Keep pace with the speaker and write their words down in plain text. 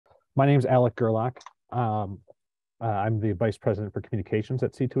My name is Alec Gerlach. I'm the Vice President for Communications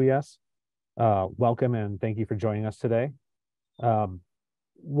at C2ES. Welcome and thank you for joining us today.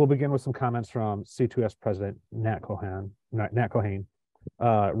 We'll begin with some comments from C2ES President Nat Keohane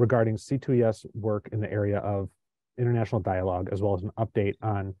regarding C2ES work in the area of international dialogue, as well as an update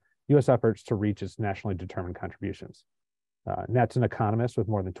on U.S. efforts to reach its nationally determined contributions. Nat's an economist with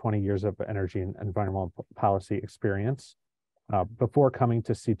more than 20 years of energy and environmental policy experience. Before coming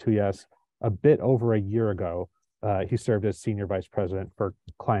to C2ES a bit over a year ago, he served as Senior Vice President for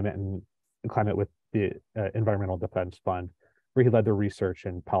Climate with the Environmental Defense Fund, where he led the research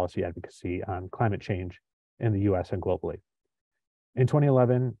and policy advocacy on climate change in the US and globally. In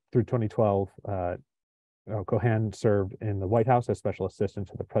 2011 through 2012, Keohane served in the White House as Special Assistant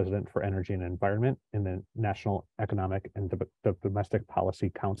to the President for Energy and Environment in the National Economic and Domestic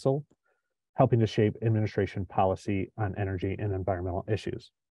Policy Council, helping to shape administration policy on energy and environmental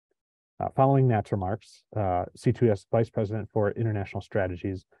issues. Following Nat's remarks, C2ES Vice President for International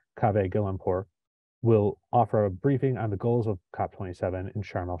Strategies, Kaveh Guilanpour, will offer a briefing on the goals of COP27 in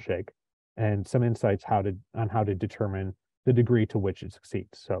Sharm El-Sheikh and some insights on how to determine the degree to which it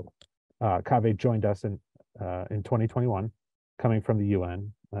succeeds. So Kaveh joined us in 2021, coming from the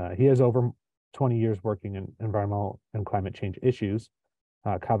UN. He has over 20 years working in environmental and climate change issues.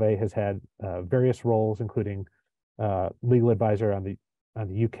 Kaveh has had various roles, including legal advisor on the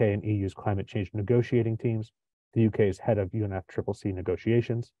UK and EU's climate change negotiating teams, the UK's head of UNFCCC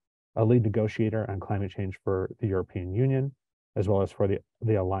negotiations, a lead negotiator on climate change for the European Union, as well as for the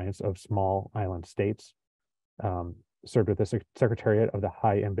Alliance of Small Island States. Served with the Secretariat of the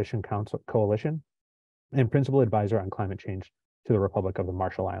High Ambition Council Coalition, and principal advisor on climate change to the Republic of the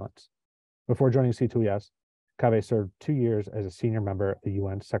Marshall Islands. Before joining C2ES, Kaveh served 2 years as a senior member of the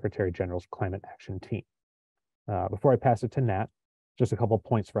UN Secretary General's Climate Action Team. Before I pass it to Nat, just a couple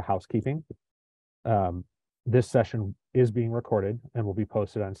points for housekeeping. This session is being recorded and will be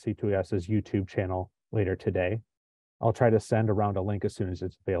posted on C2ES's YouTube channel later today. I'll try to send around a link as soon as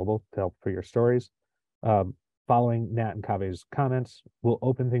it's available to help for your stories. Following Nat and Kaveh's comments, we'll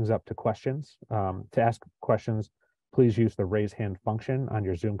open things up to questions. To ask questions, please use the raise hand function on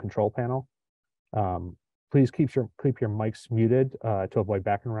your Zoom control panel. Please keep your mics muted to avoid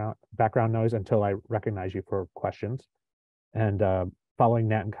background noise until I recognize you for questions. And following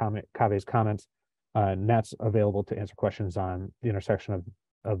Nat and Kaveh's comments, Nat's available to answer questions on the intersection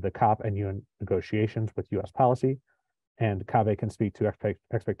of the COP and UN negotiations with US policy, and Kaveh can speak to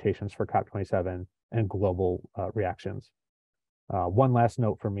expectations for COP27 and global reactions. One last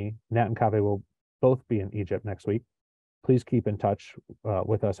note for me, Nat and Kaveh will both be in Egypt next week. Please keep in touch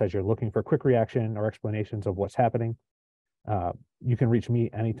with us as you're looking for quick reaction or explanations of what's happening. You can reach me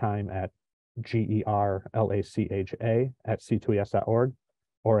anytime at GERLACHA@c2es.org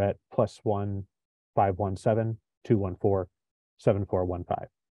or at +1 517 214 7415.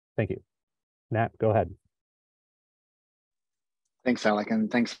 Thank you. Nat, go ahead. Thanks, Alec,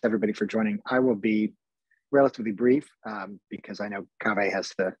 and thanks everybody for joining. I will be relatively brief because I know Kaveh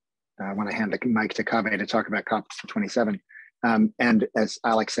has to, I want to hand the mic to Kaveh to talk about COP27. And as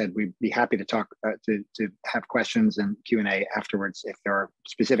Alec said, we'd be happy to talk, to have questions and Q&A afterwards if there are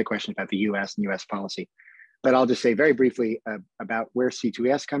specific questions about the US and US policy. But I'll just say very briefly about where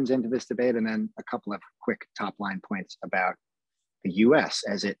C2ES comes into this debate, and then a couple of quick top line points about the US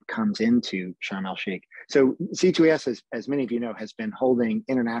as it comes into Sharm El-Sheikh. So C2ES, as many of you know, has been holding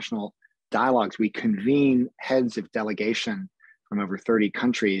international dialogues. We convene heads of delegation from over 30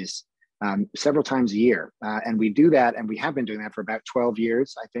 countries several times a year. And we do that, and we have been doing that for about 12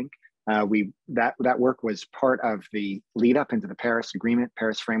 years, I think. That work was part of the lead up into the Paris Agreement,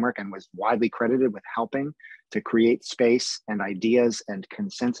 Paris Framework, and was widely credited with helping to create space and ideas and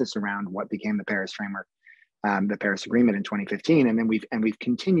consensus around what became the Paris Framework, the Paris Agreement in 2015. And then we've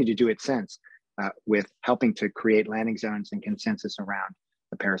continued to do it since with helping to create landing zones and consensus around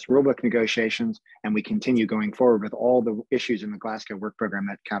the Paris Rulebook negotiations. And we continue going forward with all the issues in the Glasgow work program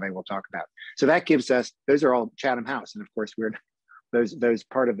that Kaveh will talk about. So that gives us, those are all Chatham House. And of course, those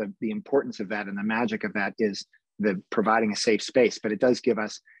part of the importance of that and the magic of that is the providing a safe space. But it does give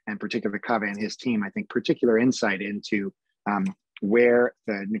us, and particularly Kaveh and his team, I think, particular insight into where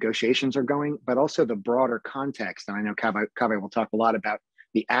the negotiations are going, but also the broader context. And I know Kaveh will talk a lot about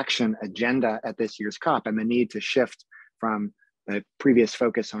the action agenda at this year's COP and the need to shift from the previous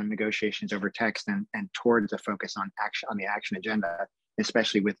focus on negotiations over text and towards a focus on action, on the action agenda,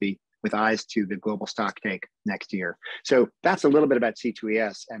 especially with eyes to the global stocktake next year. So that's a little bit about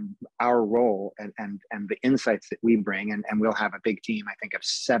C2ES and our role and the insights that we bring. And we'll have a big team, I think, of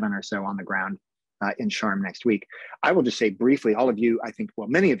 7 or so on the ground in Sharm next week. I will just say briefly, all of you, I think, well,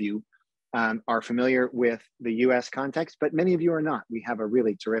 many of you are familiar with the US context, but many of you are not. We have a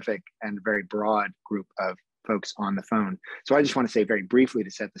really terrific and very broad group of folks on the phone. So I just want to say very briefly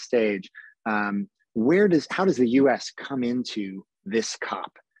to set the stage, how does the US come into this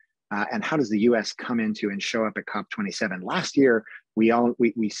COP? And how does the US come into and show up at COP27? Last year,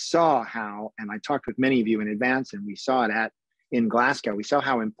 we saw how, and I talked with many of you in advance, and we saw it in Glasgow, we saw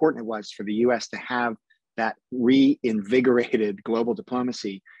how important it was for the US to have that reinvigorated global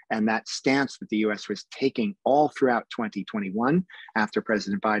diplomacy and that stance that the US was taking all throughout 2021 after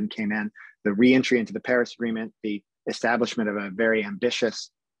President Biden came in, the reentry into the Paris Agreement, the establishment of a very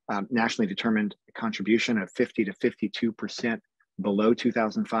ambitious nationally determined contribution of 50 to 52% below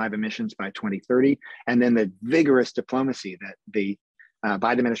 2005 emissions by 2030, and then the vigorous diplomacy that the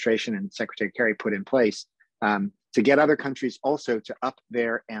Biden administration and Secretary Kerry put in place to get other countries also to up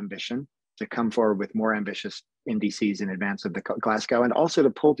their ambition, to come forward with more ambitious indices in advance of the Glasgow, and also to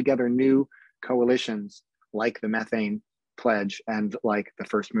pull together new coalitions like the Methane Pledge and like the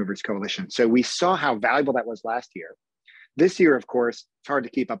First Movers Coalition. So we saw how valuable that was last year. This year, of course, it's hard to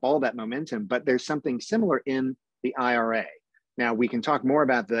keep up all that momentum, but there's something similar in the IRA. Now, we can talk more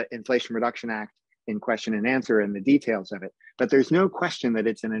about the Inflation Reduction Act in question and answer and the details of it, but there's no question that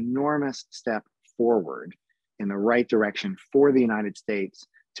it's an enormous step forward in the right direction for the United States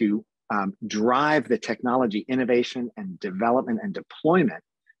to drive the technology innovation and development and deployment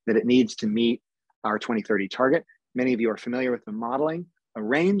that it needs to meet our 2030 target. Many of you are familiar with the modeling. A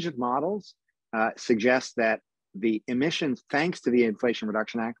range of models suggests that the emissions, thanks to the Inflation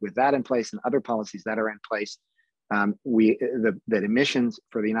Reduction Act, with that in place and other policies that are in place, that emissions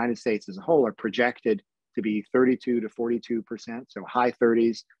for the United States as a whole are projected to be 32 to 42%, so high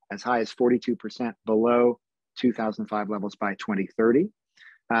 30s, as high as 42% below 2005 levels by 2030.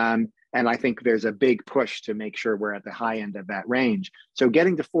 And I think there's a big push to make sure we're at the high end of that range. So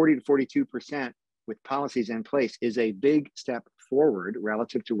getting to 40 to 42% with policies in place is a big step forward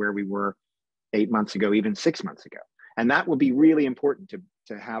relative to where we were 8 months ago, even 6 months ago. And that will be really important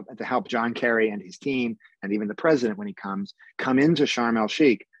to help John Kerry and his team, and even the president when he come into Sharm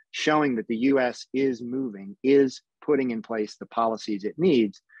El-Sheikh, showing that the US is moving, is putting in place the policies it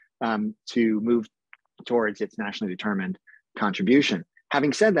needs to move towards its nationally determined contribution.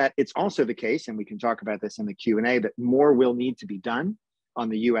 Having said that, it's also the case, and we can talk about this in the Q&A, that more will need to be done on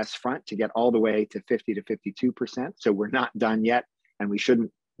the US front to get all the way to 50 to 52%. So we're not done yet, and we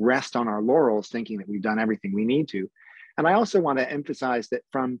shouldn't rest on our laurels thinking that we've done everything we need to. And I also want to emphasize that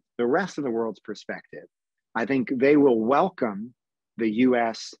from the rest of the world's perspective, I think they will welcome the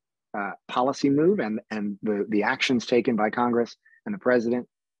US policy move and the actions taken by Congress and the president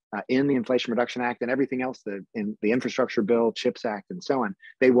in the Inflation Reduction Act and everything else, in the Infrastructure Bill, CHIPS Act, and so on.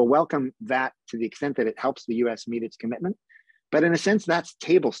 They will welcome that to the extent that it helps the US meet its commitment. But in a sense, that's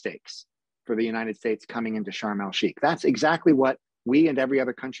table stakes for the United States coming into Sharm El-Sheikh. That's exactly what we and every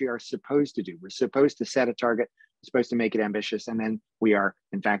other country are supposed to do. We're supposed to set a target, we're supposed to make it ambitious, and then we are,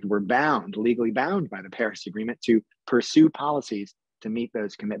 in fact, we're bound, legally bound by the Paris Agreement to pursue policies to meet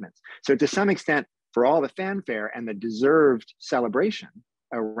those commitments. So to some extent, for all the fanfare and the deserved celebration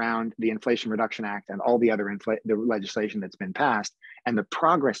around the Inflation Reduction Act and all the other the legislation that's been passed and the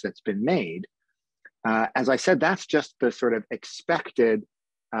progress that's been made, as I said, that's just the sort of expected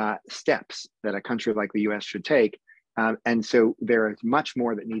steps that a country like the US should take. And so there is much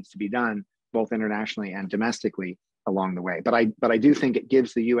more that needs to be done, both internationally and domestically along the way. But I do think it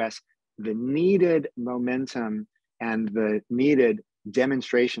gives the US the needed momentum and the needed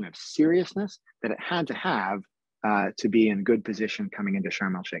demonstration of seriousness that it had to have to be in good position coming into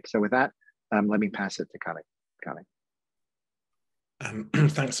Sharm El-Sheikh. So with that, let me pass it to Kaveh.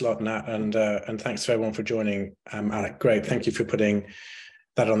 Thanks a lot, Nat, and thanks to everyone for joining. Alec, great. Thank you for putting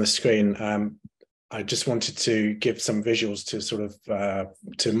that on the screen. I just wanted to give some visuals to sort of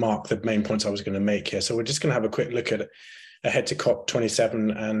to mark the main points I was going to make here. So we're just going to have a quick look at ahead to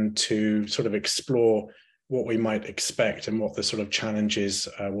COP27 and to sort of explore what we might expect and what the sort of challenges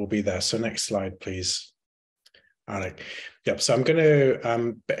will be there. So next slide, please, Alec. Yep. So I'm going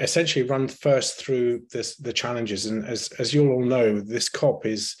to essentially run first through the challenges. And as you all know, this COP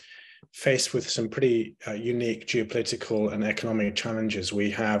is faced with some pretty unique geopolitical and economic challenges. We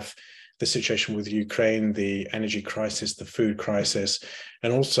have the situation with Ukraine, the energy crisis, the food crisis,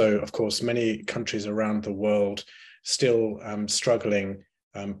 and also, of course, many countries around the world still struggling.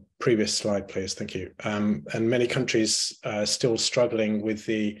 Previous slide, please. Thank you. And many countries still struggling with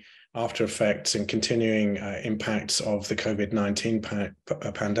the after effects and continuing impacts of the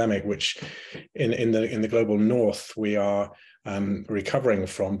COVID-19 pandemic, which in the global north, we are recovering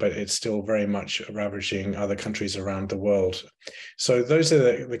from, but it's still very much ravaging other countries around the world. So those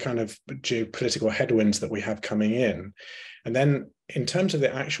are the kind of geopolitical headwinds that we have coming in. And then in terms of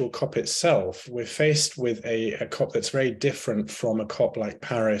the actual COP itself, we're faced with a COP that's very different from a COP like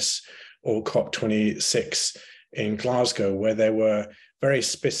Paris or COP26 in Glasgow, where there were very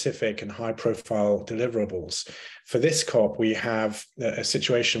specific and high-profile deliverables. For this COP, we have a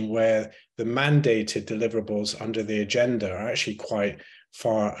situation where the mandated deliverables under the agenda are actually quite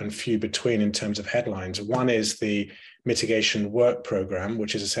far and few between in terms of headlines. One is the mitigation work program,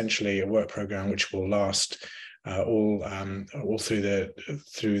 which is essentially a work program which will last all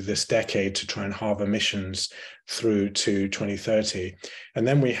through this decade to try and halve emissions through to 2030. And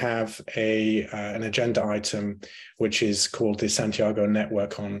then we have an agenda item which is called the Santiago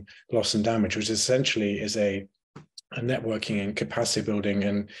Network on Loss and Damage, which essentially is a networking and capacity building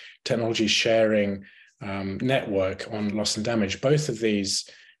and technology sharing network on loss and damage. Both of these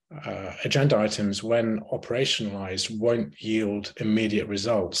agenda items, when operationalized, won't yield immediate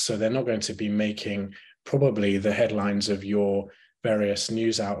results. So they're not going to be making probably the headlines of your various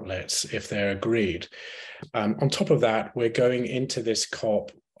news outlets if they're agreed. On top of that, we're going into this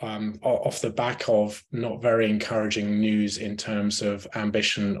COP off the back of not very encouraging news in terms of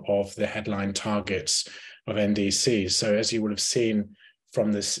ambition of the headline targets of NDCs. So as you would have seen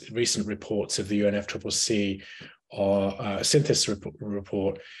from this recent reports of the UNFCCC or synthesis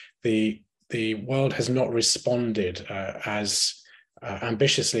report, the world has not responded as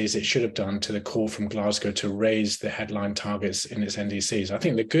ambitiously as it should have done to the call from Glasgow to raise the headline targets in its NDCs. I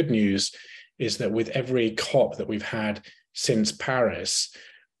think the good news is that with every COP that we've had since Paris,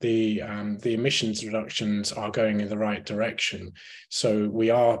 the emissions reductions are going in the right direction. So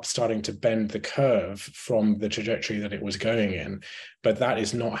we are starting to bend the curve from the trajectory that it was going in, but that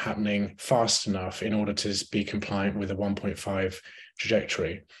is not happening fast enough in order to be compliant with a 1.5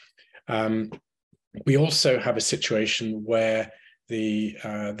 trajectory. We also have a situation where the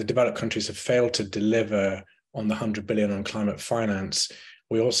developed countries have failed to deliver on the 100 billion on climate finance.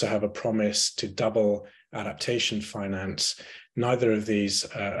 We also have a promise to double adaptation finance. Neither of these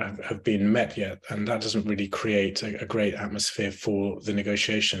have been met yet, and that doesn't really create a great atmosphere for the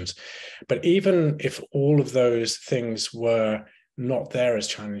negotiations. But even if all of those things were not there as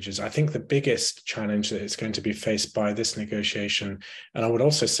challenges, I think the biggest challenge that is going to be faced by this negotiation, and I would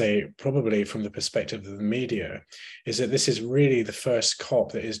also say probably from the perspective of the media, is that this is really the first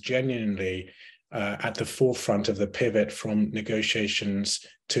COP that is genuinely at the forefront of the pivot from negotiations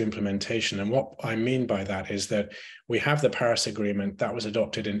to implementation. And what I mean by that is that we have the Paris Agreement that was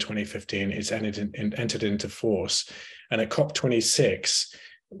adopted in 2015, it's entered into force. And at COP26,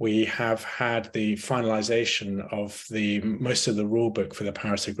 we have had the finalization of most of the rule book for the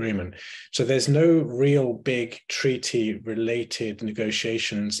Paris Agreement. So there's no real big treaty-related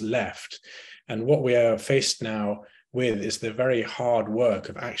negotiations left. And what we are faced now with is the very hard work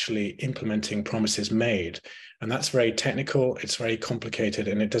of actually implementing promises made. And that's very technical, it's very complicated,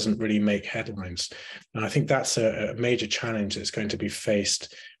 and it doesn't really make headlines. And I think that's a major challenge that's going to be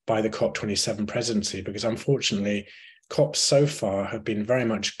faced by the COP27 presidency, because unfortunately, COPs so far have been very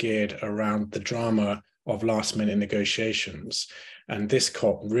much geared around the drama of last-minute negotiations. And this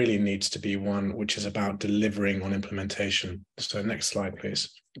COP really needs to be one which is about delivering on implementation. So next slide, please.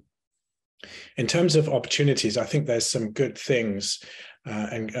 In terms of opportunities, I think there's some good things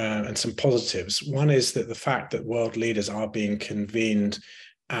and some positives. One is that the fact that world leaders are being convened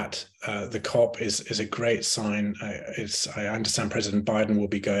at the COP is a great sign. I understand President Biden will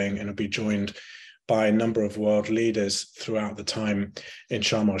be going and will be joined by a number of world leaders throughout the time in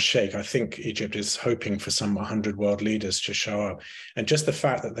Sharm El-Sheikh. I think Egypt is hoping for some 100 world leaders to show up. And just the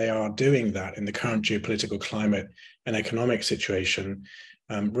fact that they are doing that in the current geopolitical climate and economic situation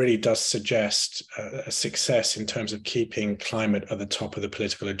really does suggest a success in terms of keeping climate at the top of the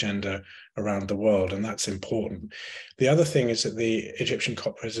political agenda around the world, and that's important. The other thing is that the Egyptian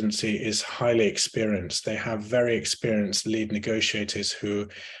COP presidency is highly experienced. They have very experienced lead negotiators who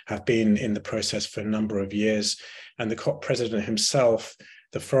have been in the process for a number of years, and the COP president himself,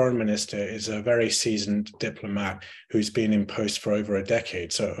 the foreign minister, is a very seasoned diplomat who's been in post for over a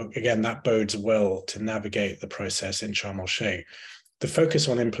decade. So again, that bodes well to navigate the process in Sharm El-Sheikh. The focus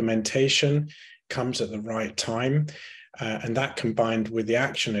on implementation comes at the right time, and that combined with the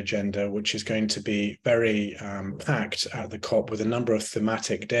action agenda, which is going to be very packed at the COP with a number of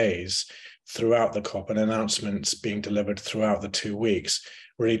thematic days throughout the COP and announcements being delivered throughout the 2 weeks,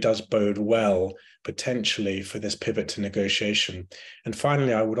 really does bode well potentially for this pivot to negotiation. And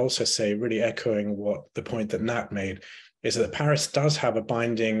finally, I would also say, really echoing what the point that Nat made, is that Paris does have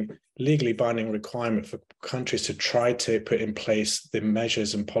a legally binding requirement for countries to try to put in place the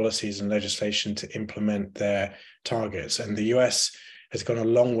measures and policies and legislation to implement their targets. And the US has gone a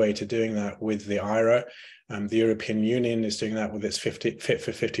long way to doing that with the IRA. The European Union is doing that with its Fit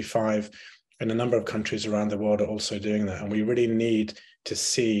for 55, and a number of countries around the world are also doing that. And we really need to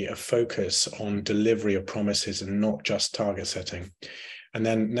see a focus on delivery of promises and not just target setting. And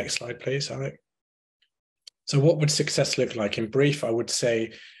then next slide, please, Alec. So what would success look like? In brief, I would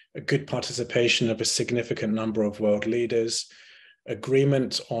say a good participation of a significant number of world leaders,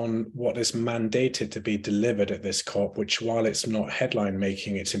 agreement on what is mandated to be delivered at this COP, which, while it's not headline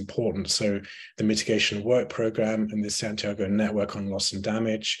making, it's important. So the mitigation work program and the Santiago network on loss and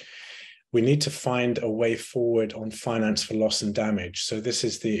damage. We need to find a way forward on finance for loss and damage. So this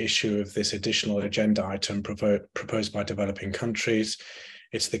is the issue of this additional agenda item proposed by developing countries.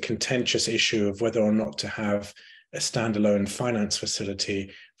 It's the contentious issue of whether or not to have a standalone finance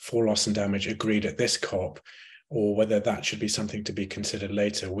facility for loss and damage agreed at this COP, or whether that should be something to be considered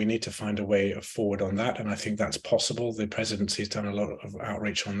later. We need to find a way forward on that, and I think that's possible. The presidency has done a lot of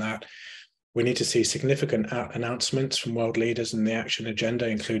outreach on that. We need to see significant announcements from world leaders in the action agenda,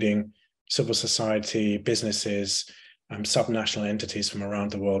 including civil society, businesses, subnational entities from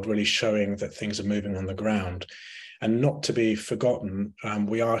around the world, really showing that things are moving on the ground. And not to be forgotten,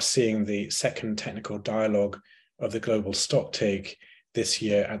 we are seeing the second technical dialogue of the global stocktake this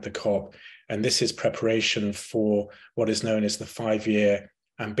year at the COP. And this is preparation for what is known as the 5-year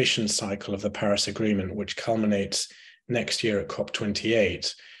ambition cycle of the Paris Agreement, which culminates next year at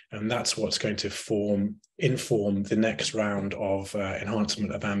COP28. And that's what's going to inform the next round of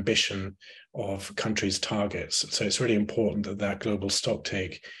enhancement of ambition of countries' targets. So it's really important that that global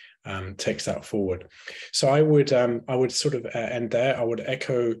stocktake takes that forward. So I would sort of end there. I would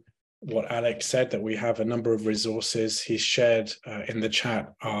echo what Alex said, that we have a number of resources. He's shared in the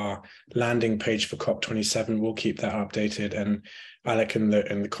chat our landing page for COP27. We'll keep that updated, and Alec and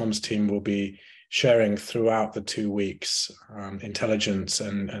the comms team will be sharing throughout the 2 weeks intelligence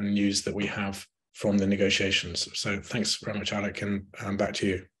and news that we have from the negotiations. So thanks very much, Alec, and back to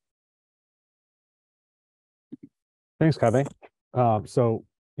you. Thanks, Kaveh. So,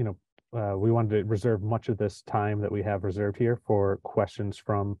 we wanted to reserve much of this time that we have reserved here for questions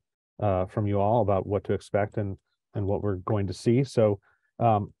from you all about what to expect and what we're going to see. So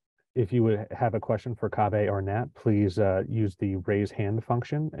if you would have a question for Kaveh or Nat, please use the raise hand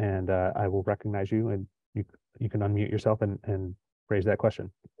function, and I will recognize you, and you can unmute yourself and raise that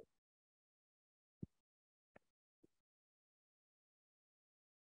question.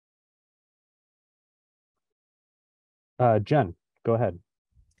 Jen, go ahead.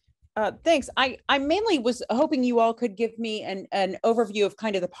 Thanks. I mainly was hoping you all could give me an overview of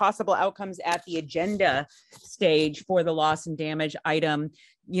kind of the possible outcomes at the agenda stage for the loss and damage item.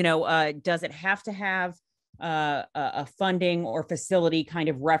 Does it have to have a funding or facility kind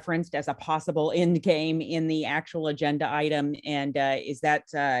of referenced as a possible end game in the actual agenda item? And is that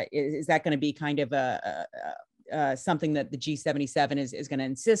going to be kind of something that the G77 is going to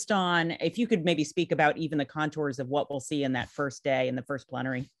insist on? If you could maybe speak about even the contours of what we'll see in that first day, in the first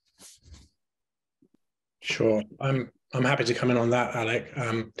plenary. Sure, I'm happy to come in on that, Alec.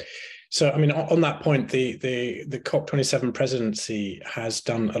 So, I mean, on that point, the COP27 presidency has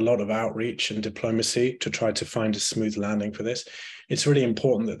done a lot of outreach and diplomacy to try to find a smooth landing for this. It's really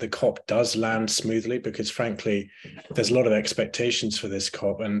important that the COP does land smoothly, because frankly, there's a lot of expectations for this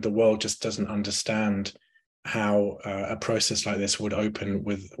COP, and the world just doesn't understand how a process like this would open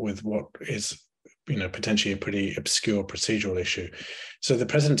with what is potentially a pretty obscure procedural issue. So the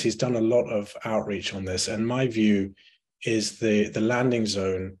presidency has done a lot of outreach on this, and my view is the landing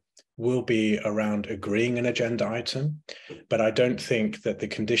zone will be around agreeing an agenda item, but I don't think that the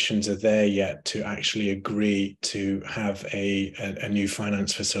conditions are there yet to actually agree to have a new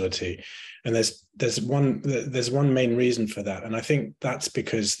finance facility. And there's one main reason for that, and I think that's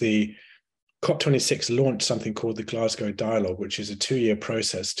because the COP26 launched something called the Glasgow Dialogue, which is a 2-year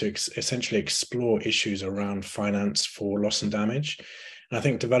process to essentially explore issues around finance for loss and damage. And I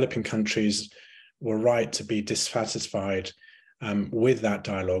think developing countries were right to be dissatisfied with that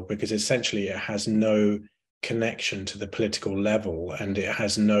dialogue, because essentially it has no connection to the political level, and it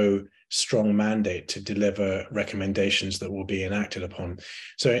has no strong mandate to deliver recommendations that will be enacted upon.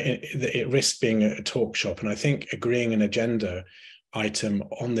 So it risks being a talk shop. And I think agreeing an agenda item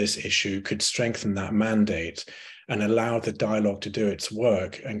on this issue could strengthen that mandate and allow the dialogue to do its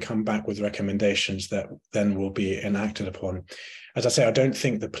work and come back with recommendations that then will be enacted upon. As I say, I don't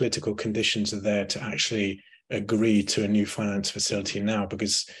think the political conditions are there to actually agree to a new finance facility now,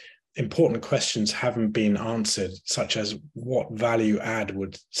 because important questions haven't been answered, such as what value add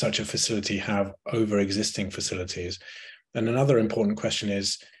would such a facility have over existing facilities? And another important question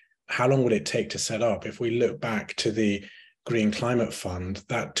is, how long would it take to set up? If we look back to the Green Climate Fund,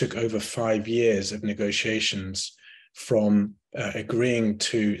 that took over 5 years of negotiations from agreeing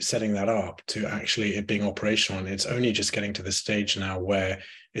to setting that up to actually it being operational. And it's only just getting to the stage now where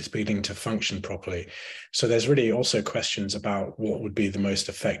it's beginning to function properly. So there's really also questions about what would be the most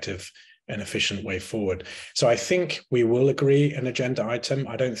effective and efficient way forward. So I think we will agree an agenda item.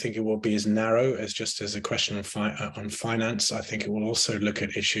 I don't think it will be as narrow as just as a question on finance. I think it will also look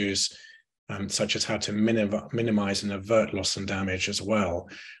at issues such as how to minimize and avert loss and damage as well,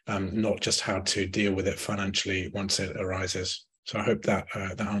 not just how to deal with it financially once it arises. So I hope that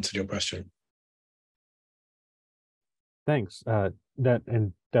that answered your question. Thanks. That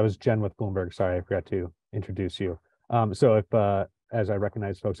was Jen with Bloomberg. Sorry, I forgot to introduce you. So if, as I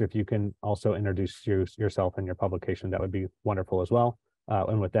recognize folks, if you can also introduce yourself and your publication, that would be wonderful as well.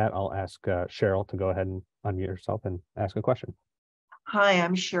 And with that, I'll ask Cheryl to go ahead and unmute yourself and ask a question. Hi,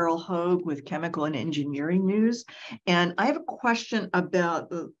 I'm Cheryl Hogue with Chemical and Engineering News, and I have a question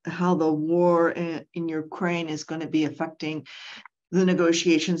about how the war in Ukraine is going to be affecting the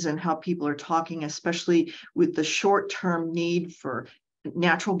negotiations and how people are talking, especially with the short-term need for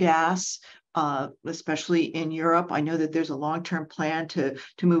natural gas, especially in Europe. I know that there's a long-term plan to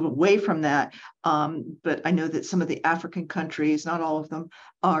move away from that, but I know that some of the African countries, not all of them,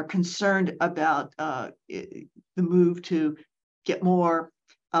 are concerned about the move to get more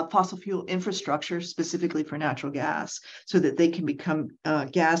fossil fuel infrastructure, specifically for natural gas, so that they can become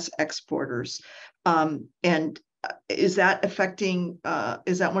gas exporters. And is that affecting,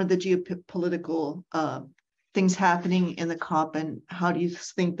 is that one of the geopolitical things happening in the COP, and how do you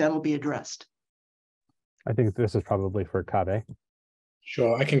think that'll be addressed? I think this is probably for Kaveh.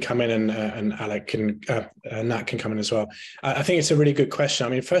 Sure, I can come in and Alec can, Nat can come in as well. I think it's a really good question. I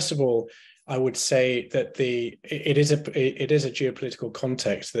mean, first of all, I would say that it is a geopolitical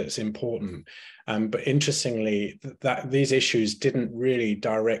context that's important, but interestingly, that these issues didn't really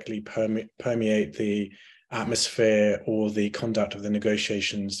directly permeate the atmosphere or the conduct of the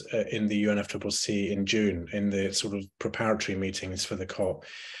negotiations in the UNFCCC in June, in the sort of preparatory meetings for the COP.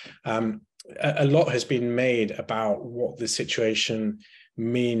 A lot has been made about what the situation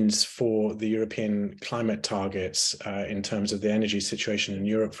means for the European climate targets in terms of the energy situation in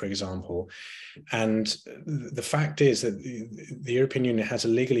Europe, for example. And the fact is that the European Union has a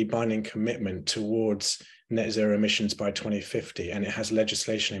legally binding commitment towards net zero emissions by 2050, and it has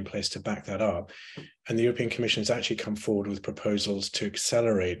legislation in place to back that up. And the European Commission has actually come forward with proposals to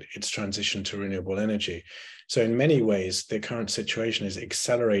accelerate its transition to renewable energy. So in many ways, the current situation is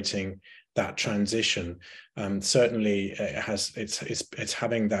accelerating that transition. Certainly it's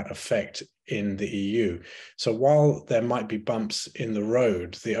having that effect in the EU. So while there might be bumps in the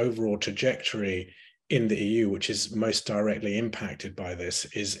road, the overall trajectory in the EU, which is most directly impacted by this,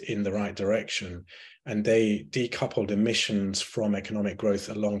 is in the right direction. And they decoupled emissions from economic growth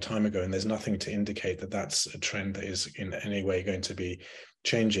a long time ago, and there's nothing to indicate that that's a trend that is in any way going to be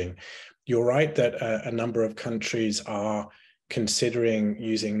changing. You're right that a number of countries are considering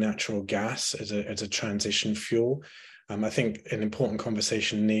using natural gas as a transition fuel. I think an important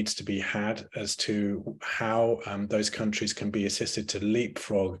conversation needs to be had as to how those countries can be assisted to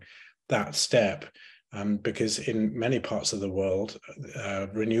leapfrog that step, because in many parts of the world,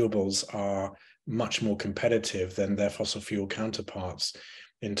 renewables are much more competitive than their fossil fuel counterparts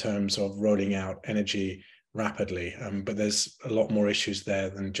in terms of rolling out energy rapidly. But there's a lot more issues there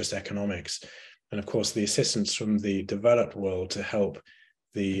than just economics. And of course, the assistance from the developed world to help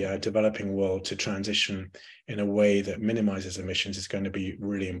the developing world to transition in a way that minimizes emissions is going to be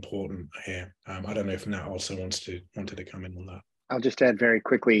really important here. I don't know if Nat also wanted to come in on that. I'll just add very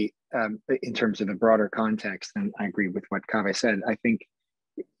quickly in terms of the broader context, and I agree with what Kaveh said. I think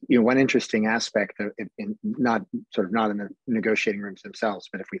one interesting aspect of not in the negotiating rooms themselves,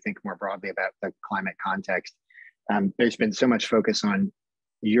 but if we think more broadly about the climate context, there's been so much focus on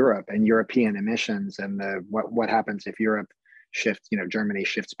Europe and European emissions and what happens if Europe shifts, Germany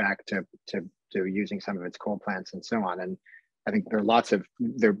shifts back to using some of its coal plants and so on. And I think there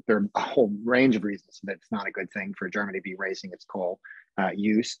are a whole range of reasons that it's not a good thing for Germany to be raising its coal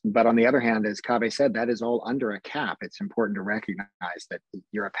use. But on the other hand, as Kaveh said, that is all under a cap. It's important to recognize that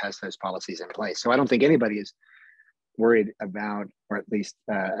Europe has those policies in place. So I don't think anybody is worried about, or at least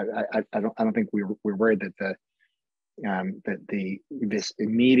I don't think we're worried that this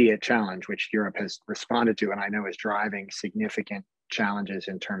immediate challenge, which Europe has responded to, and I know is driving significant challenges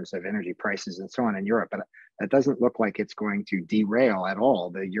in terms of energy prices and so on in Europe. But that doesn't look like it's going to derail at all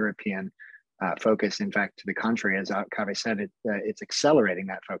the European focus. In fact, to the contrary, as Kaveh said, it's accelerating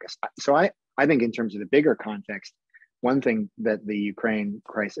that focus. So I think in terms of the bigger context, one thing that the Ukraine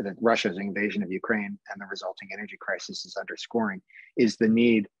crisis, that Russia's invasion of Ukraine and the resulting energy crisis is underscoring is the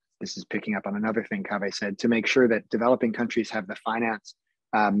need, this is picking up on another thing Kaveh said, to make sure that developing countries have the finance,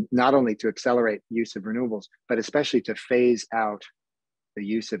 not only to accelerate use of renewables, but especially to phase out the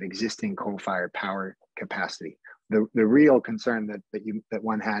use of existing coal-fired power capacity. The real concern that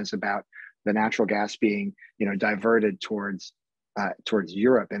one has about the natural gas being, diverted towards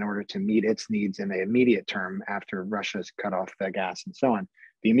Europe in order to meet its needs in the immediate term after Russia's cut off the gas and so on.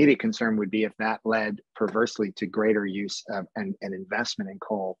 The immediate concern would be if that led perversely to greater use of and investment in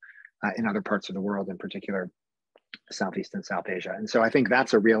coal in other parts of the world, in particular Southeast and South Asia. And so I think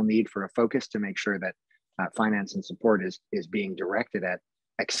that's a real need for a focus to make sure that finance and support is being directed at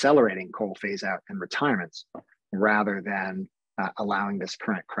accelerating coal phase out and retirements rather than allowing this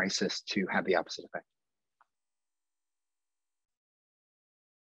current crisis to have the opposite effect.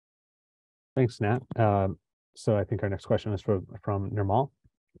 Thanks, Nat. So I think our next question is from Nirmal.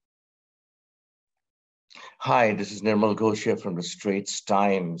 Hi, this is Nirmal Ghosh from the Straits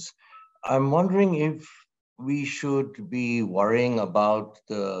Times. I'm wondering if we should be worrying about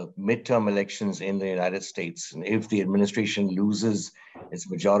the midterm elections in the United States, and if the administration loses its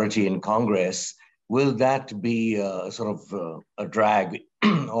majority in Congress, will that be a drag?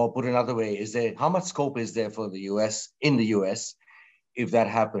 Or put another way, how much scope is there for the US, in the US, if that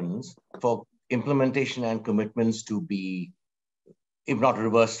happens, for implementation and commitments to be, if not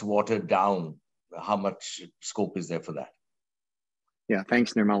reversed, watered down? How much scope is there for that? Yeah,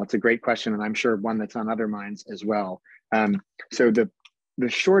 thanks, Nirmal. It's a great question, and I'm sure one that's on other minds as well. So the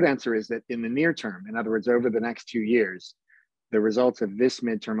short answer is that in the near term, in other words, over the next 2 years, the results of this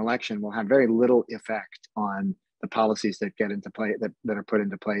midterm election will have very little effect on the policies that get into play, that are put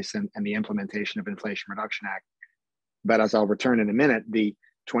into place, and the implementation of Inflation Reduction Act. But as I'll return in a minute, the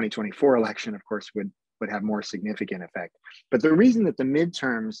 2024 election, of course, would have more significant effect. But the reason that the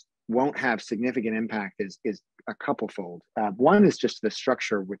midterms won't have significant impact is a couple-fold. One is just the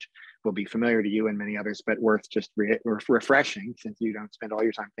structure, which will be familiar to you and many others, but worth just refreshing, since you don't spend all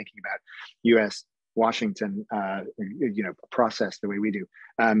your time thinking about U.S. Washington, process the way we do.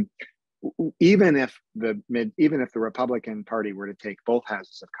 Even if the Republican Party were to take both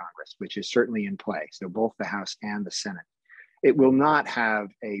houses of Congress, which is certainly in play, so both the House and the Senate, it will not have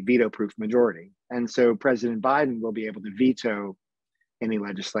a veto-proof majority, and so President Biden will be able to veto any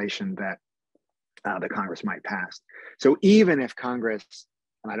legislation that the Congress might pass. So even if Congress,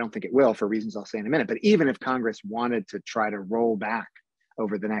 and I don't think it will for reasons I'll say in a minute, but even if Congress wanted to try to roll back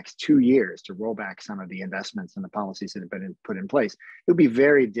over the next 2 years, to roll back some of the investments and the policies that have been put in place, it would be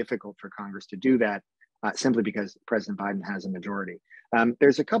very difficult for Congress to do that simply because President Biden has a majority.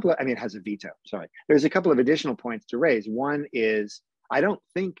 There's a couple of, has a veto, sorry. There's a couple of additional points to raise. One is, I don't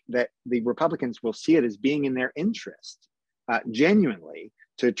think that the Republicans will see it as being in their interest genuinely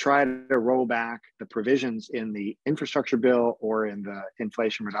to try to roll back the provisions in the infrastructure bill or in the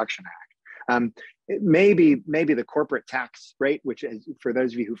Inflation Reduction Act. Maybe the corporate tax rate, which is, for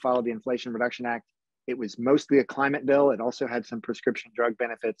those of you who follow the Inflation Reduction Act, it was mostly a climate bill. It also had some prescription drug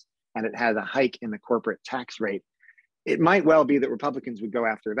benefits, and it had a hike in the corporate tax rate. It might well be that Republicans would go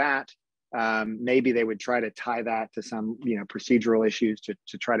after that. Maybe they would try to tie that to some procedural issues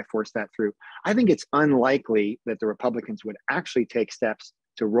to try to force that through. I think it's unlikely that the Republicans would actually take steps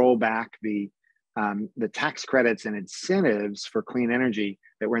to roll back the tax credits and incentives for clean energy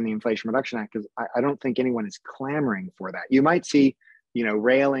that were in the Inflation Reduction Act, because I don't think anyone is clamoring for that. You might see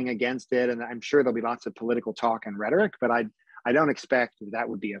railing against it, and I'm sure there'll be lots of political talk and rhetoric, but I don't expect that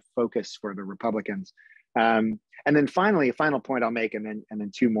would be a focus for the Republicans. And then finally, a final point I'll make, and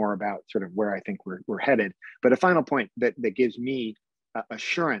then two more about sort of where I think we're headed. But a final point that gives me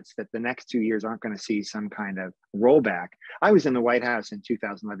assurance that the next 2 years aren't going to see some kind of rollback. I was in the White House in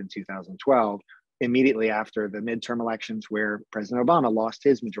 2011, 2012, immediately after the midterm elections, where President Obama lost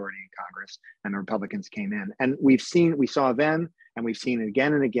his majority in Congress and the Republicans came in. And we saw then, and we've seen it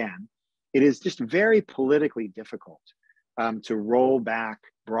again and again, it is just very politically difficult to roll back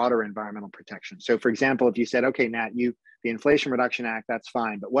broader environmental protection. So for example, if you said, okay, Nat, the Inflation Reduction Act, that's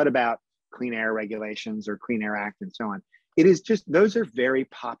fine, but what about clean air regulations or Clean Air Act and so on? It is just, those are very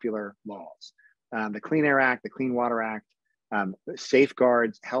popular laws. The Clean Air Act, the Clean Water Act,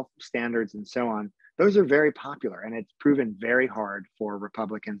 safeguards, health standards, and so on. Those are very popular, and it's proven very hard for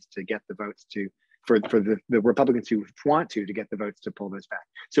Republicans to get the votes for the Republicans who want to get the votes to pull those back.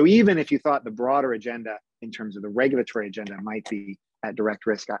 So even if you thought the broader agenda in terms of the regulatory agenda might be at direct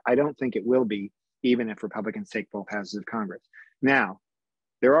risk, I don't think it will be. even if Republicans take both houses of Congress. Now,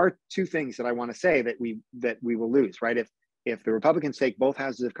 there are two things that I want to say that we will lose, right? If the Republicans take both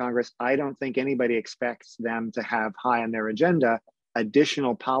houses of Congress, I don't think anybody expects them to have high on their agenda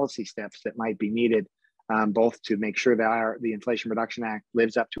additional policy steps that might be needed, both to make sure that the Inflation Reduction Act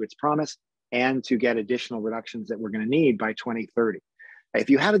lives up to its promise and to get additional reductions that we're going to need by 2030. If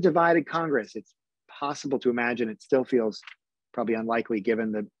you have a divided Congress, it's possible to imagine, it still feels probably unlikely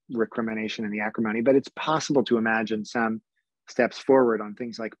given the recrimination and the acrimony, but it's possible to imagine some steps forward on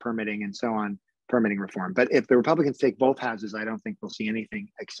things like permitting and so on, permitting reform. But if the Republicans take both houses, I don't think we'll see anything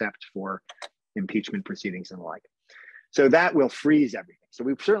except for impeachment proceedings and the like. So that will freeze everything. So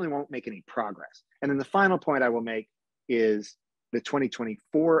we certainly won't make any progress. And then the final point I will make is the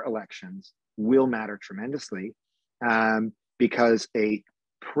 2024 elections will matter tremendously, because a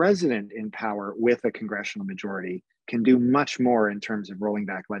president in power with a congressional majority can do much more in terms of rolling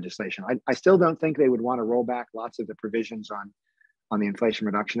back legislation. I still don't think they would want to roll back lots of the provisions on the Inflation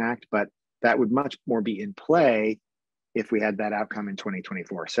Reduction Act, but that would much more be in play if we had that outcome in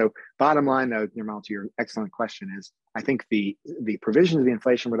 2024. So bottom line though, Nirmal, to your excellent question is, I think the provisions of the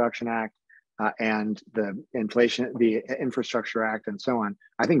Inflation Reduction Act and the Infrastructure Act and so on,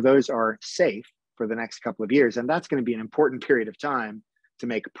 I think those are safe for the next couple of years. And that's going to be an important period of time to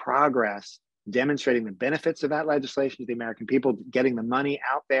make progress, demonstrating the benefits of that legislation to the American people, getting the money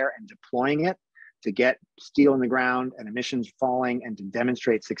out there and deploying it to get steel in the ground and emissions falling and to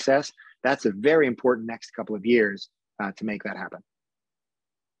demonstrate success. That's a very important next couple of years to make that happen.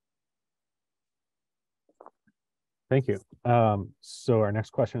 Thank you. So our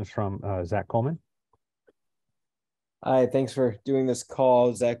next question is from Zach Coleman. Hi, thanks for doing this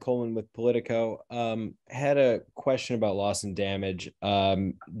call. Zach Coleman with Politico. Had a question about loss and damage.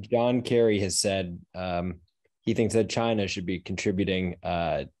 John Kerry has said he thinks that China should be contributing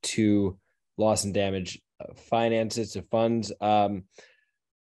to loss and damage finances, to funds. I'm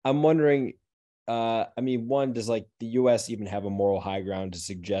wondering, one, does like the U.S. even have a moral high ground to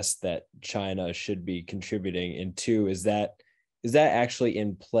suggest that China should be contributing? And two, is that actually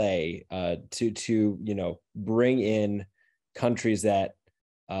in play to bring in countries that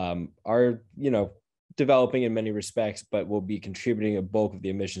are developing in many respects, but will be contributing a bulk of the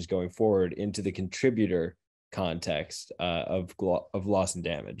emissions going forward into the contributor context of loss and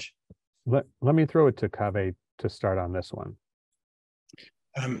damage? Let me throw it to Kaveh to start on this one.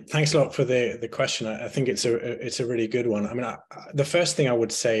 Thanks a lot for the question. I think it's a really good one. I mean, the first thing I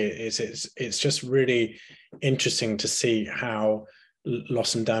would say is it's just really interesting to see how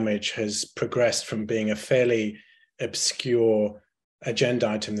loss and damage has progressed from being a fairly obscure agenda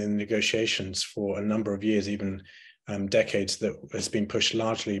item in the negotiations for a number of years, even decades, that has been pushed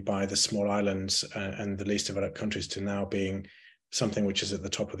largely by the small islands and the least developed countries, to now being something which is at the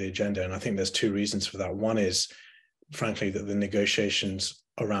top of the agenda. And I think there's two reasons for that. One is, frankly, that the negotiations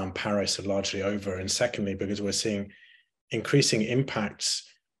around Paris are largely over. And secondly, because we're seeing increasing impacts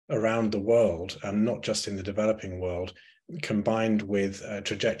around the world, not just in the developing world, combined with a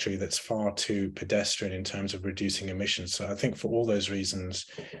trajectory that's far too pedestrian in terms of reducing emissions. So I think for all those reasons,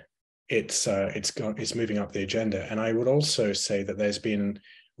 it's moving up the agenda. And I would also say that there's been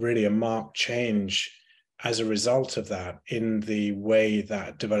really a marked change as a result of that in the way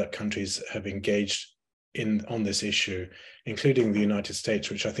that developed countries have engaged on this issue, including the United States,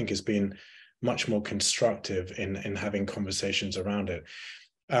 which I think has been much more constructive in having conversations around it.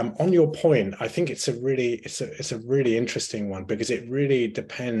 On your point, I think it's a really interesting one, because it really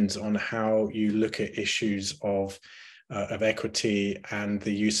depends on how you look at issues of equity and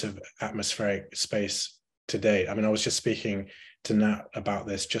the use of atmospheric space today. I mean, I was just speaking to Nat about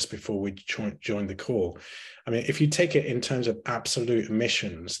this just before we joined the call. I mean, if you take it in terms of absolute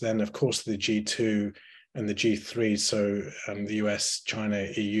emissions, then of course the G2 and the G3, so the US, China,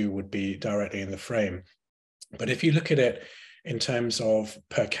 EU would be directly in the frame. But if you look at it in terms of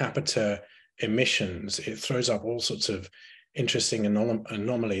per capita emissions, it throws up all sorts of interesting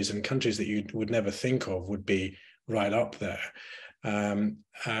anomalies, and countries that you would never think of would be right up there. And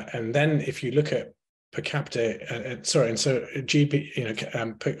then if you look at per capita,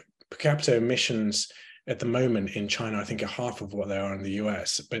 per capita emissions at the moment in China, I think are half of what they are in the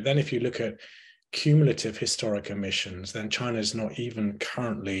US. But then if you look at cumulative historic emissions, then China is not even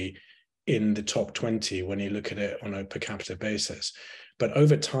currently in the top 20 when you look at it on a per capita basis. But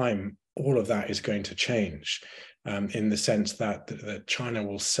over time, all of that is going to change in the sense that China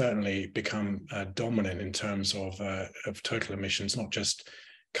will certainly become dominant in terms of total emissions, not just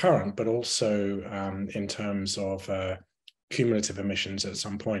current, but also in terms of cumulative emissions at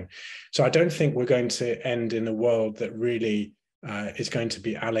some point. So I don't think we're going to end in a world that really is going to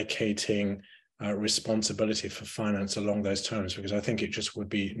be allocating responsibility for finance along those terms, because I think it just would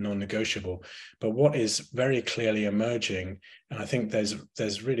be non-negotiable. But what is very clearly emerging, and I think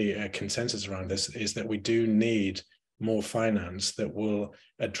there's really a consensus around this, is that we do need more finance that will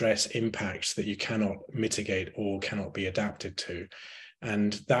address impacts that you cannot mitigate or cannot be adapted to.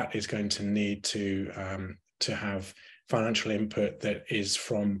 And that is going to need to have financial input that is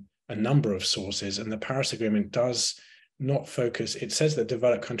from a number of sources. And the Paris Agreement does not focus, it says that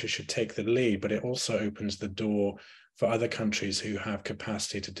developed countries should take the lead, but it also opens the door for other countries who have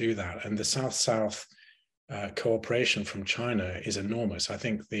capacity to do that. And the South-South cooperation from China is enormous. I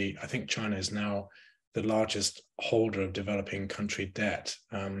think China is now the largest holder of developing country debt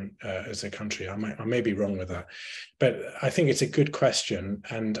as a country. I may be wrong with that, but I think it's a good question.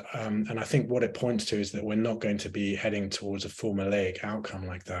 And I think what it points to is that we're not going to be heading towards a formulaic outcome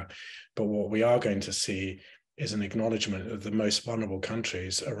like that. But what we are going to see is an acknowledgement that the most vulnerable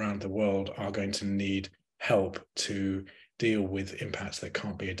countries around the world are going to need help to deal with impacts that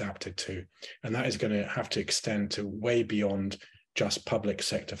can't be adapted to. And that is going to have to extend to way beyond just public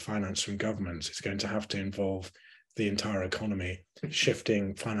sector finance from governments. It's going to have to involve the entire economy,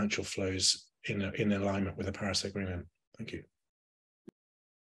 shifting financial flows in alignment with the Paris Agreement. Thank you.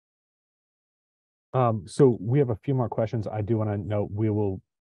 So we have a few more questions. I do want to note we will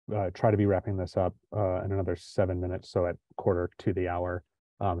try to be wrapping this up in another 7 minutes, so at 1:45.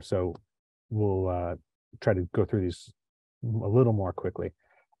 So we'll try to go through these a little more quickly.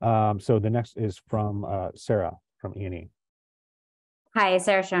 So the next is from Sarah from E&E. Hi,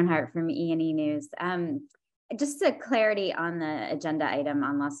 Sarah Schoenhart from E&E News. Just a clarity on the agenda item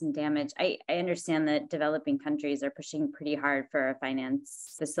on loss and damage. I understand that developing countries are pushing pretty hard for a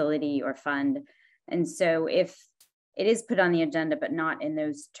finance facility or fund. And so if it is put on the agenda, but not in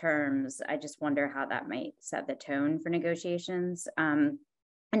those terms, I just wonder how that might set the tone for negotiations. And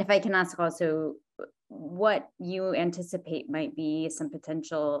if I can ask also what you anticipate might be some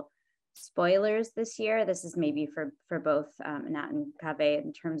potential spoilers this year. This is maybe for both Nat and Kaveh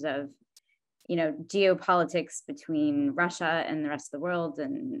in terms of, geopolitics between Russia and the rest of the world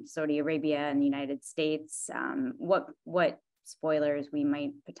and Saudi Arabia and the United States. What spoilers we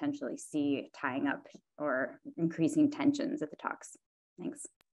might potentially see tying up or increasing tensions at the talks. Thanks.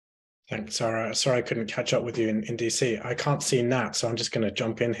 Thanks, Sarah. Sorry I couldn't catch up with you in DC. I can't see Nat, so I'm just going to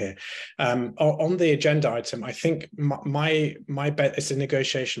jump in here. On the agenda item, I think my bet, it's a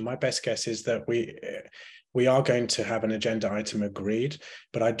negotiation. My best guess is that we are going to have an agenda item agreed,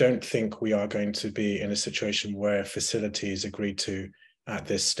 but I don't think we are going to be in a situation where facilities agreed to at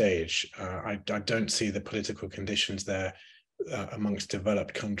this stage. I don't see the political conditions there amongst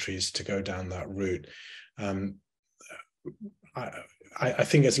developed countries to go down that route. I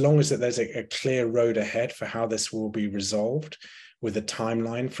think as long as there's a clear road ahead for how this will be resolved with a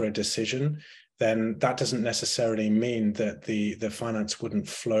timeline for a decision, then that doesn't necessarily mean that the finance wouldn't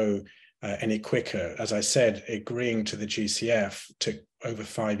flow any quicker. As I said, agreeing to the GCF took over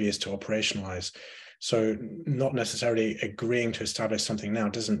 5 years to operationalize. So not necessarily agreeing to establish something now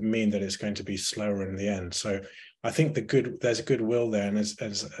doesn't mean that it's going to be slower in the end. So I think there's a goodwill there, and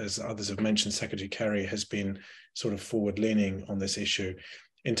as others have mentioned, Secretary Kerry has been sort of forward-leaning on this issue.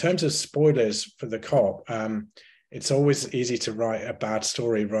 In terms of spoilers for the COP, it's always easy to write a bad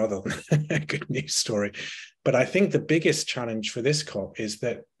story rather than a good news story. But I think the biggest challenge for this COP is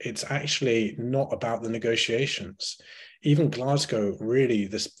that it's actually not about the negotiations. Even Glasgow, really,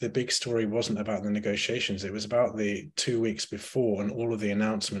 the big story wasn't about the negotiations. It was about the 2 weeks before and all of the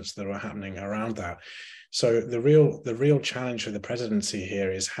announcements that were happening around that. So the real challenge for the presidency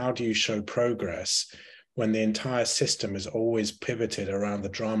here is, how do you show progress when the entire system is always pivoted around the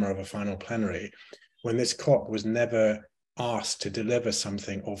drama of a final plenary, when this COP was never asked to deliver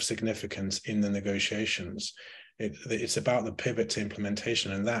something of significance in the negotiations? It's about the pivot to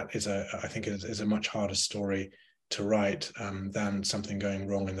implementation, and that is I think is a much harder story to write than something going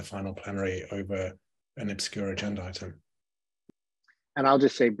wrong in the final plenary over an obscure agenda item. And I'll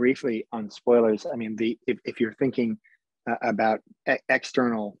just say briefly on spoilers, I mean, if you're thinking about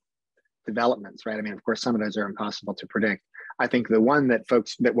external developments, right? I mean, of course, some of those are impossible to predict. I think the one that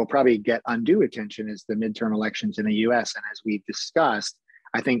will probably get undue attention is the midterm elections in the US. And as we've discussed,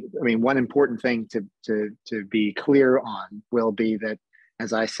 I mean, one important thing to be clear on will be that,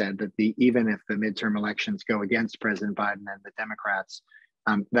 as I said, that even if the midterm elections go against President Biden and the Democrats,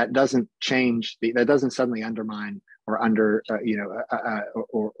 that doesn't change, that doesn't suddenly undermine or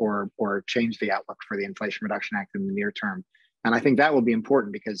or change the outlook for the Inflation Reduction Act in the near term. And I think that will be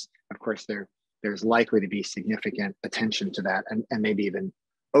important because, of course, there's likely to be significant attention to that, and maybe even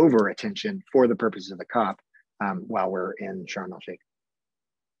over attention for the purposes of the COP while we're in Sharm El-Sheikh.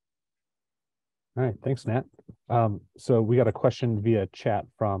 All right, thanks, Nat. So we got a question via chat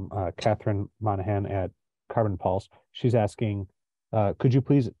from Catherine Monahan at Carbon Pulse. She's asking, could you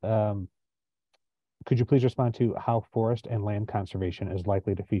please respond to how forest and land conservation is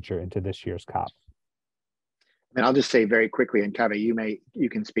likely to feature into this year's COP? And I'll just say very quickly, and Kaveh, you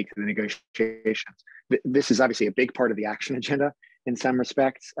can speak to the negotiations. This is obviously a big part of the action agenda in some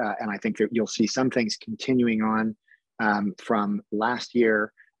respects, and I think that you'll see some things continuing on from last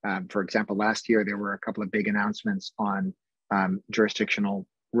year. For example, last year there were a couple of big announcements on jurisdictional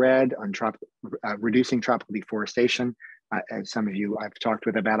REDD, on reducing tropical deforestation. As some of you I've talked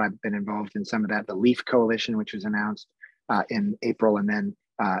with about, I've been involved in some of that. The LEAF Coalition, which was announced in April, and then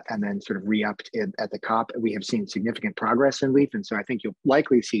sort of re-upped at the COP. We have seen significant progress in LEAF, and so I think you'll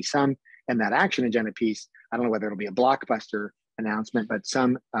likely see some in that action agenda piece. I don't know whether it'll be a blockbuster announcement, but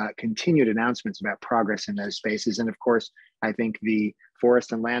some continued announcements about progress in those spaces. And of course, I think the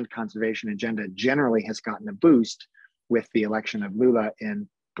forest and land conservation agenda generally has gotten a boost with the election of Lula in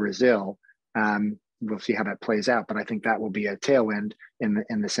Brazil. We'll see how that plays out, but I think that will be a tailwind in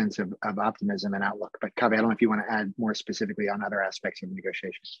the sense of optimism and outlook. But Kaveh, I don't know if you want to add more specifically on other aspects of the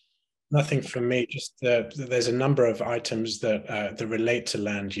negotiations. Nothing from me, just there's a number of items that relate to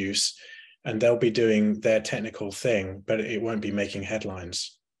land use, and they'll be doing their technical thing, but it won't be making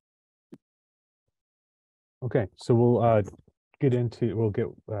headlines. Okay, so we'll ask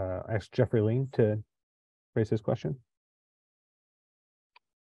Jeffrey Lean to raise his question.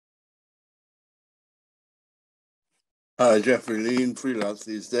 Hi, Jeffrey Lean, freelance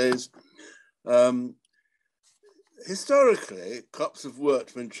these days. Historically, COPs have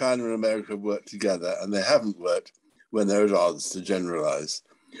worked when China and America have worked together, and they haven't worked when they're at odds, to generalize.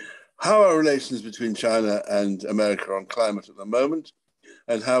 How are relations between China and America on climate at the moment,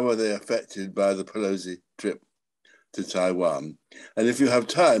 and how are they affected by the Pelosi trip to Taiwan? And if you have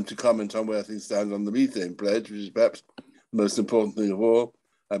time to comment on where things stand on the methane pledge, which is perhaps the most important thing of all,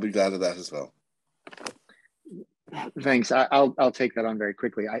 I'd be glad of that as well. Thanks. I'll take that on very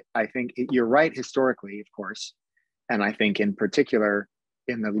quickly. I think you're right historically, of course, and I think in particular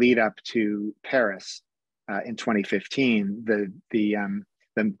in the lead up to Paris in 2015,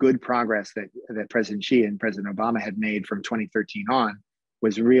 the good progress that President Xi and President Obama had made from 2013 on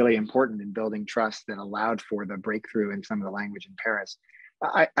was really important in building trust that allowed for the breakthrough in some of the language in Paris.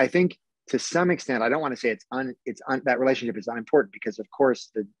 I think to some extent, I don't want to say that relationship is unimportant, because of course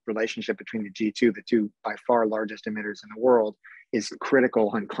the relationship between the G2, the two by far largest emitters in the world, is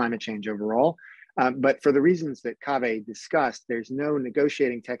critical on climate change overall. But for the reasons that Kaveh discussed, there's no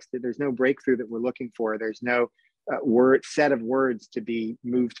negotiating text, there's no breakthrough that we're looking for, there's no set of words to be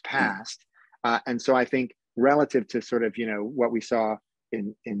moved past. And so I think relative to sort of, what we saw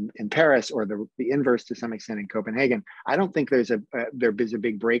in Paris, or the inverse to some extent in Copenhagen, I don't think there's a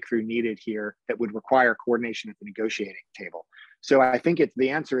big breakthrough needed here that would require coordination at the negotiating table. So I think the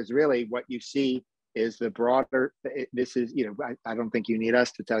answer is really what you see is the broader, this is, I don't think you need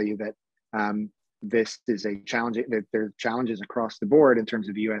us to tell you that this is a challenge, that there are challenges across the board in terms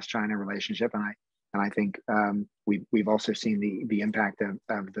of the US-China relationship. And I think we've also seen the impact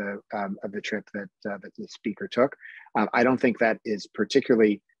of the trip that the speaker took. I don't think that is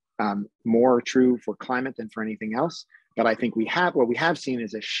particularly more true for climate than for anything else. But I think what we have seen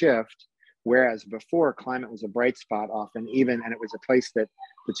is a shift, whereas before climate was a bright spot often, and it was a place that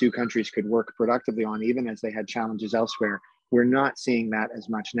the two countries could work productively on, even as they had challenges elsewhere. We're not seeing that as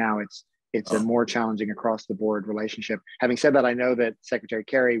much now. It's a more challenging across the board relationship. Having said that, I know that Secretary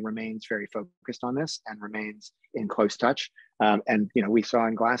Kerry remains very focused on this and remains in close touch. And we saw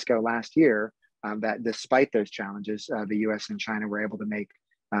in Glasgow last year that despite those challenges, the US and China were able to make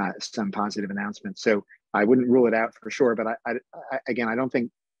some positive announcements. So I wouldn't rule it out for sure, but I don't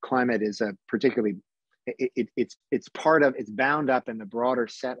think climate is a particularly, it's bound up in the broader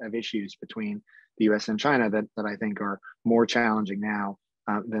set of issues between the US and China that I think are more challenging now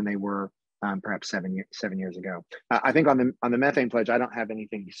than they were perhaps 7 years ago. I think on the methane pledge, I don't have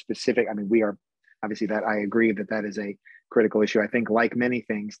anything specific. I mean, we are obviously I agree that is a critical issue. I think like many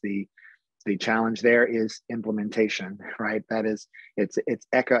things, the challenge there is implementation, right? That is, it's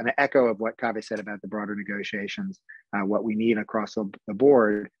an echo of what Kaveh said about the broader negotiations. What we need across the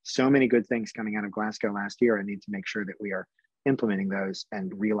board, so many good things coming out of Glasgow last year, and need to make sure that we are implementing those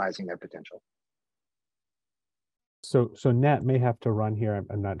and realizing their potential. So Nat may have to run here.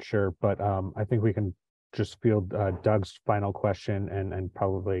 I'm not sure, but I think we can just field Doug's final question, and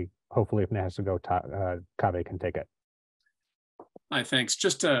probably, hopefully, if Nat has to go, Kaveh can take it. Hi, thanks.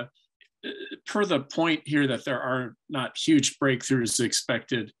 Just per the point here that there are not huge breakthroughs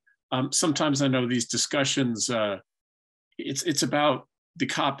expected. Sometimes I know these discussions, it's about the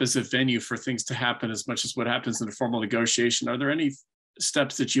COP as a venue for things to happen as much as what happens in a formal negotiation. Are there any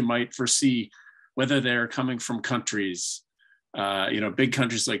steps that you might foresee, whether they're coming from countries, big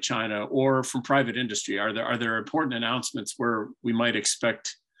countries like China, or from private industry? Are there important announcements where we might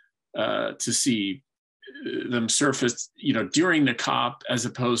expect to see them surface, during the COP as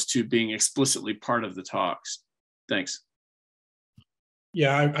opposed to being explicitly part of the talks? Thanks.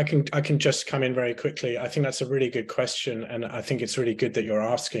 Yeah, I can just come in very quickly. I think that's a really good question, and I think it's really good that you're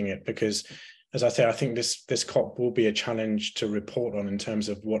asking it because, as I say, I think this COP will be a challenge to report on in terms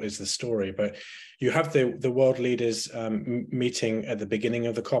of what is the story. But you have the world leaders meeting at the beginning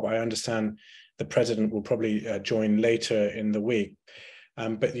of the COP. I understand the president will probably join later in the week.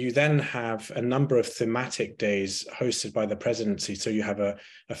 But you then have a number of thematic days hosted by the presidency. So you have a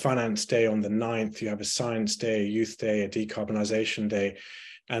finance day on the 9th, you have a science day, a youth day, a decarbonisation day.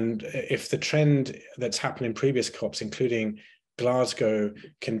 And if the trend that's happened in previous COPs, including Glasgow,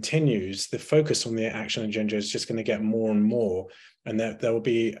 continues, the focus on the action agenda is just going to get more and more. And there will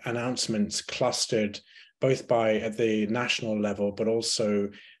be announcements clustered both at the national level, but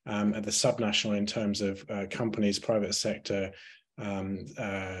also at the subnational in terms of companies, private sector,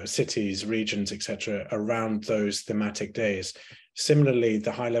 cities, regions, etc., around those thematic days. Similarly,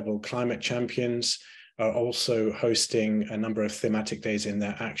 the high-level climate champions are also hosting a number of thematic days in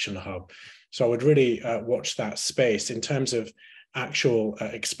their action hub. So I would really watch that space. In terms of actual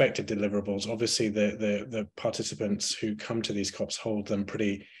expected deliverables, obviously the participants who come to these COPs hold them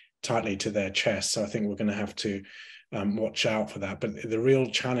pretty tightly to their chest. So I think we're going to have to watch out for that. But the real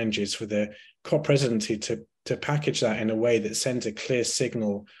challenge is for the COP presidency to package that in a way that sends a clear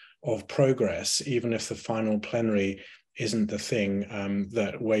signal of progress, even if the final plenary isn't the thing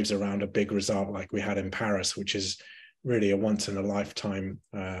that waves around a big result like we had in Paris, which is really a once-in-a-lifetime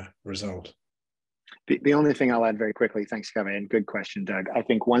result. The only thing I'll add very quickly, thanks, Kaveh, and good question, Doug. I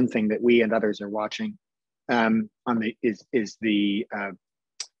think one thing that we and others are watching is the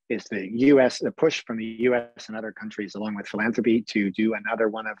U.S., the push from the U.S. and other countries, along with philanthropy, to do another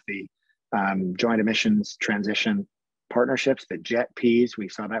one of the joint emissions transition partnerships, the JET-Ps. We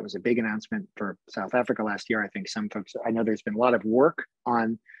saw that was a big announcement for South Africa last year. I think some folks, I know there's been a lot of work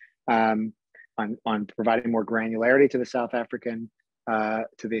on providing more granularity to the South African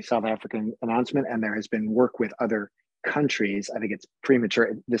announcement, and there has been work with other countries. I think it's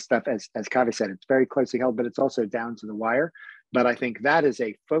premature. This stuff, as Kaveh said, it's very closely held, but it's also down to the wire. But I think that is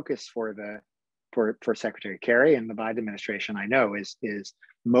a focus for Secretary Kerry and the Biden administration. I know is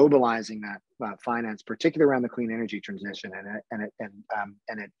mobilizing that finance, particularly around the clean energy transition, and it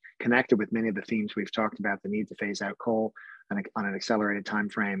connected with many of the themes we've talked about: the need to phase out coal on an accelerated time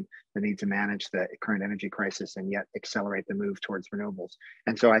frame, the need to manage the current energy crisis, and yet accelerate the move towards renewables.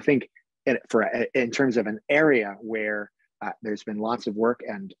 And so I think in terms of an area where there's been lots of work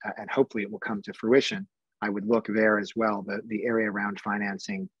and hopefully it will come to fruition, I would look there as well, the area around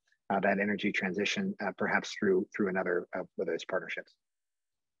financing that energy transition, perhaps through another of those partnerships.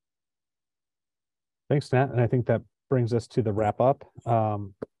 Thanks, Nat. And I think that brings us to the wrap up.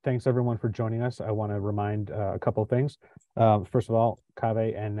 Thanks everyone for joining us. I want to remind a couple of things. First of all,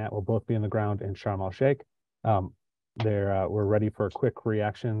 Kaveh and Nat will both be on the ground in Sharm El-Sheikh. We're ready for quick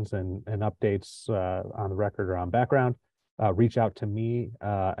reactions and updates on the record or on background. Reach out to me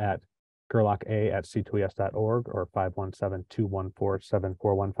at gerlach@c2es.org or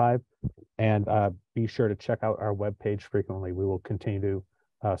 517-214-7415. And be sure to check out our webpage frequently. We will continue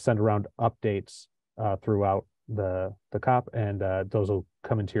to send around updates throughout the COP, and those will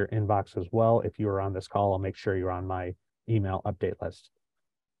come into your inbox as well. If you are on this call, I'll make sure you're on my email update list.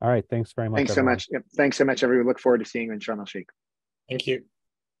 All right, thanks very much. Thanks so much. Yep. Thanks so much, everyone. Look forward to seeing you in Sharm El-Sheikh. Thank you.